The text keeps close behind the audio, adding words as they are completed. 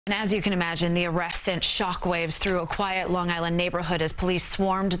And as you can imagine, the arrest sent shockwaves through a quiet Long Island neighborhood as police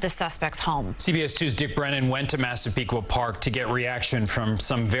swarmed the suspect's home. CBS 2's Dick Brennan went to Massapequa Park to get reaction from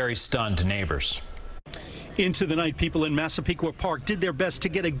some very stunned neighbors. Into the night, people in Massapequa Park did their best to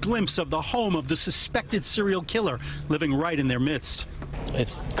get a glimpse of the home of the suspected serial killer living right in their midst.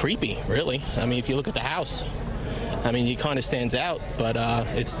 It's creepy, really. I mean, if you look at the house, I mean, he kind of stands out, but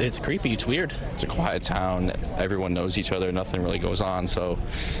it's creepy. It's weird. It's a quiet town. Everyone knows each other. Nothing really goes on, so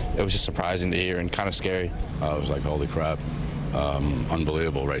it was just surprising to hear and kind of scary. I was like, holy crap.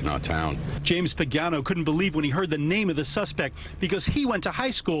 Unbelievable right in our town. James Pagano couldn't believe when he heard the name of the suspect because he went to high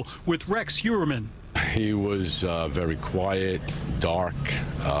school with Rex Heuermann. He was very quiet, dark,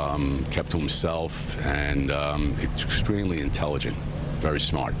 kept to himself, and extremely intelligent, very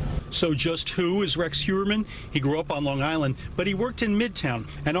smart. So just who is Rex Heuermann? He grew up on Long Island, but he worked in Midtown,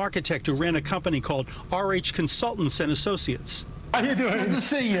 an architect who ran a company called RH Consultants and Associates. How you doing? Good to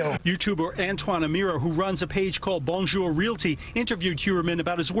see you. YouTuber Antoine Amira, who runs a page called Bonjour Realty, interviewed Heuermann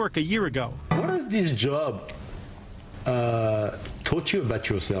about his work a year ago. What has this job taught you about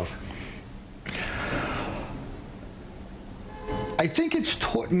yourself? I think it's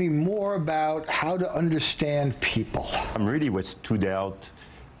taught me more about how to understand people. Really what stood out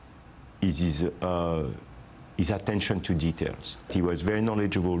is his attention to details. He was very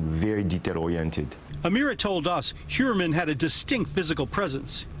knowledgeable, very detail-oriented. Amira told us Heuermann had a distinct physical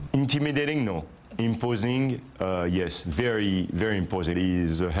presence. Intimidating, no. Imposing, yes, very, very imposing. He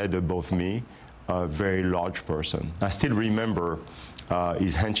is a head above me, a very large person. I still remember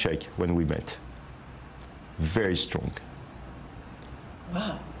his handshake when we met. Very strong.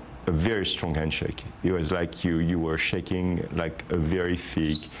 Wow. A very strong handshake. It was like you were shaking like a very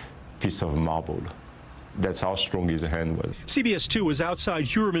thick piece of marble. That's how strong his hand was. CBS 2 was outside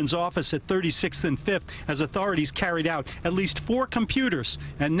Heuermann's office at 36th and 5th as authorities carried out at least 4 computers,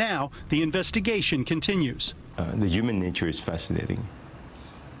 and now the investigation continues. The human nature is fascinating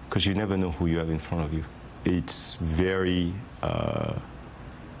because you never know who you have in front of you. It's very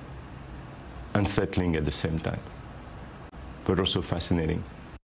unsettling at the same time, but also fascinating.